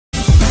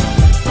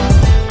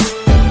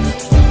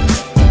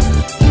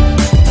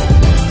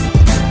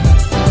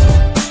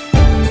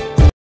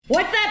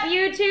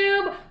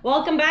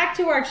Welcome back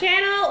to our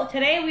channel.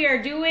 Today we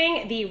are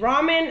doing the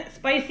ramen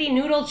spicy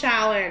noodle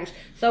challenge.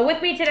 So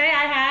with me today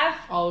I have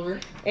Oliver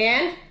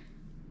and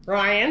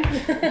Ryan.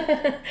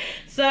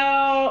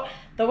 So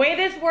the way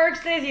this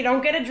works is you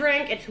don't get a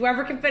drink. It's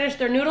whoever can finish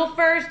their noodle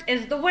first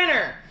is the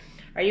winner.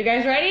 Are you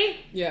guys ready?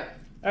 Yeah.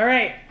 All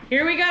right,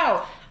 here we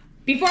go.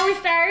 Before we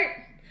start,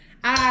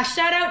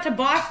 shout out to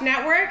Boss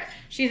Network.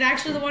 She's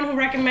actually the one who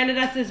recommended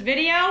us this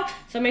video.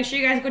 So make sure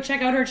you guys go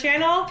check out her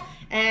channel.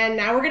 And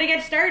now we're gonna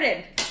get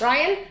started.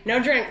 Ryan,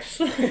 no drinks.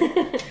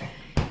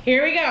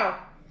 Here we go.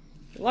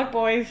 Good luck,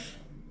 boys.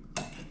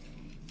 I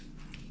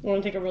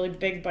wanna take a really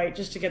big bite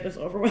just to get this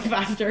over with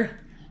faster.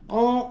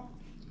 Oh.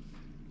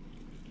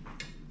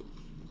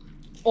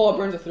 Oh, it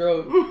burns the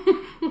throat.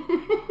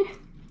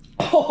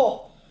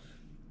 Oh.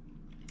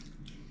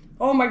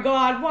 Oh my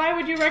God, why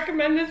would you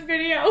recommend this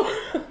video?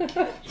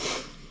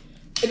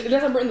 It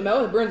doesn't burn the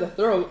mouth, it burns the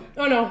throat.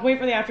 Oh no, wait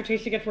for the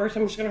aftertaste to get worse.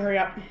 I'm just gonna hurry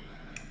up.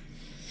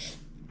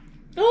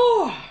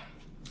 Oh.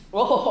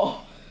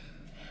 Oh.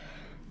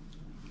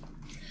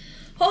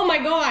 Oh my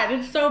God,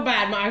 it's so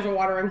bad. My eyes are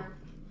watering.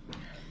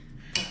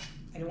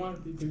 I don't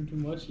want to do too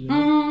much here.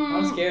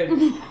 I'm scared.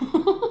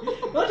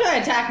 Don't try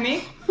to attack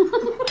me.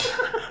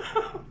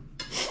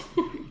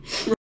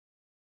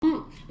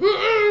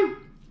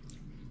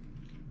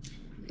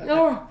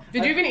 Oh,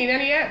 did you even eat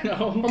any yet?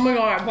 No. Oh my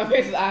God. My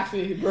face is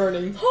actually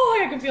burning.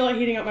 Oh, I can feel it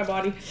heating up my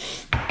body.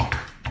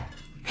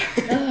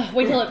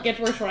 Wait till it gets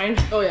worse, Ryan.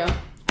 Oh yeah.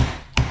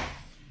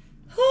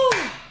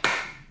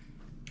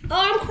 Oh,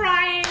 I'm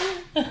crying.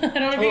 I don't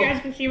know if you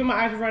guys can see, but my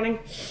eyes are running.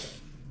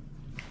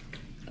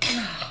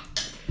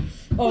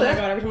 Oh my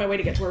God, every time I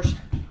wait it gets worse.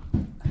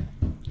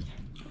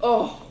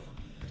 Oh.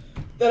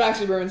 That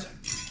actually burns.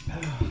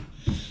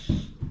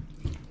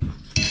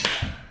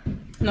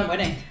 I'm not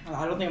winning.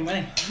 I don't think I'm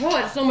winning. Oh,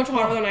 it's so much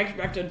hotter than I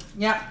expected.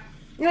 Yeah.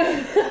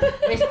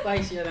 Way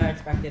spicier than I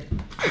expected.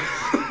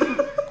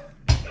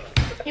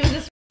 He was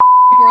just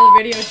before the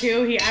video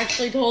too. He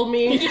actually told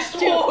me. He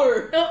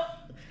swore. Oh,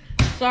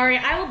 sorry,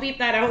 I will beep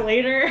that out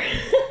later.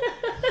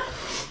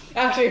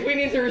 Actually, if we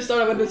need to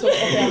restart it with this one,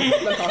 okay,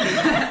 I'm talking.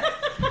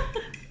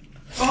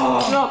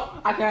 Oh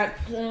no, I can't.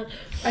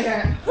 I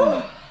can't.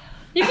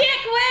 You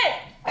can't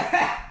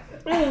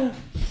quit.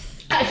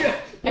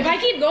 If I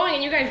keep going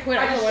and you guys quit,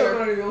 I'm the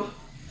winner.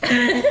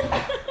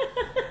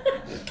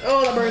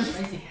 Oh, that burns.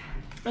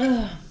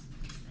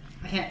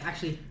 I can't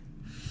actually.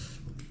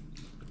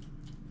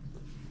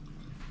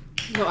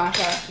 No, I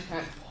actually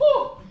can't.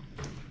 Oh.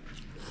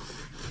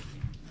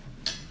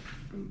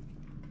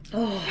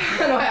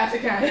 No, I actually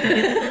can't.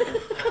 Okay,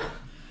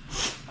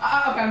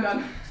 I'm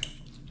done.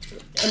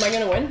 Am I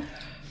gonna win?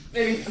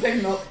 Maybe. I'm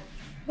taking milk.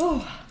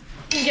 Oh.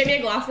 Can you get me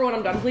a glass for when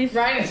I'm done, please?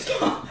 Ryan,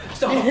 stop.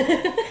 Stop.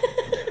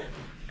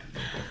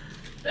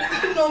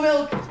 No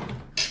milk.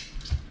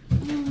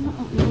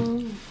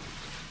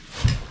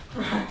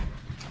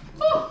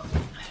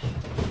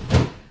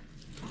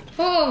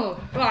 Oh,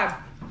 God.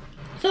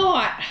 So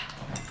hot.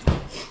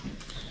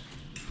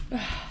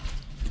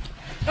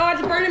 Oh,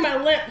 it's burning my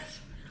lips.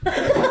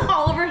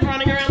 Oliver's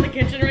running around the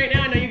kitchen right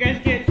now. I know you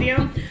guys can't see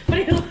him, but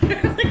he's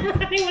literally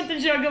running with the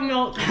jug of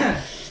milk.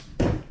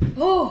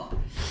 Oh.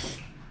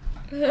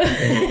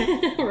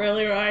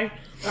 Really, Ryan?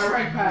 All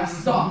right, pass.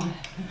 Stop.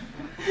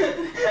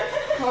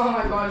 Oh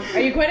my God.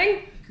 Are you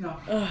quitting? No.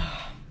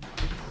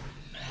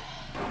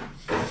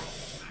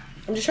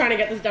 I'm just trying to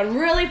get this done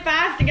really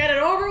fast to get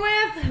it over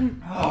with.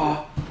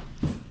 Oh.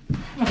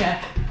 Okay.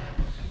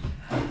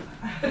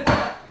 Go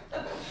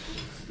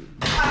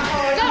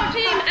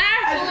team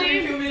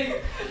Ashley!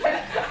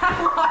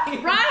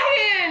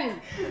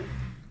 Ryan!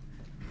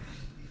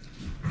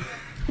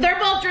 They're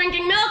both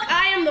drinking milk.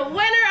 I am the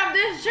winner of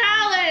this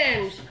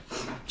challenge.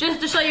 Just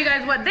to show you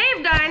guys what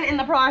they've done in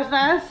the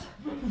process.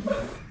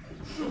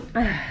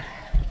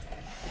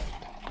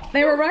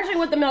 They were rushing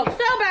with the milk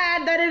so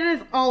bad that it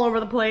is all over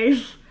the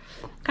place.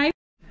 Okay.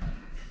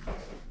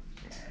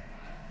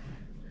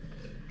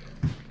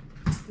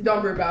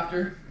 Don't burp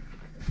after.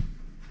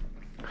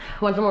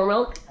 Want some more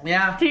milk?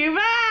 Yeah. Too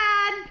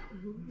bad.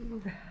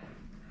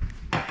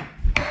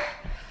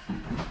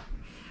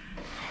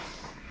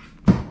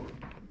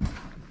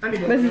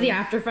 This is the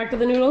after effect of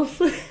the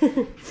noodles.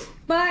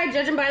 But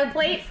judging by the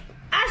plate,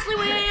 Ashley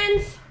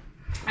wins.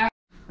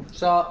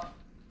 So,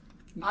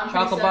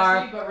 chocolate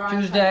bar,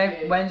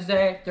 Tuesday,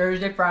 Wednesday,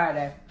 Thursday,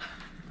 Friday.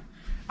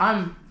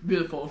 I'm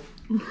beautiful.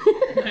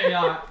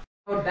 Yeah.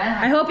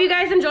 I hope you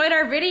guys enjoyed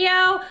our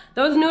video.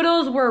 Those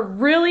noodles were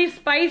really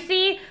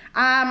spicy.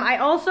 I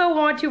also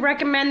want to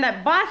recommend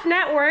that Boss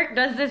Network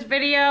does this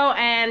video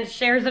and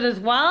shares it as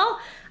well.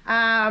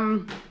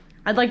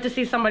 I'd like to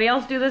see somebody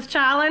else do this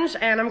challenge,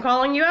 and I'm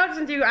calling you out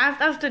since you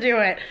asked us to do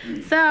it.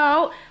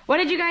 So, what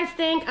did you guys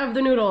think of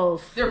the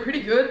noodles? They're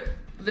pretty good,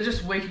 but they're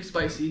just way too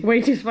spicy.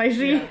 Way too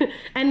spicy? Yeah.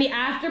 And the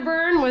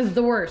afterburn was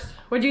the worst.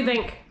 What'd you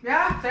think?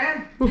 Yeah,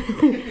 same.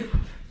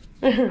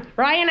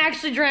 Ryan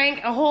actually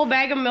drank a whole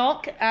bag of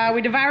milk.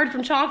 We devoured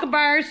some chocolate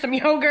bars, some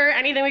yogurt,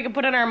 anything we could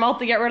put in our mouth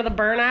to get rid of the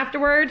burn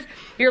afterwards.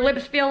 Your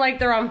lips feel like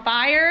they're on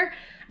fire.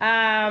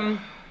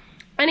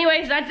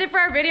 Anyways, that's it for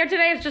our video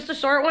today. It's just a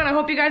short one. I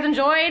hope you guys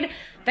enjoyed.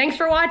 Thanks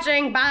for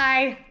watching.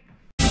 Bye.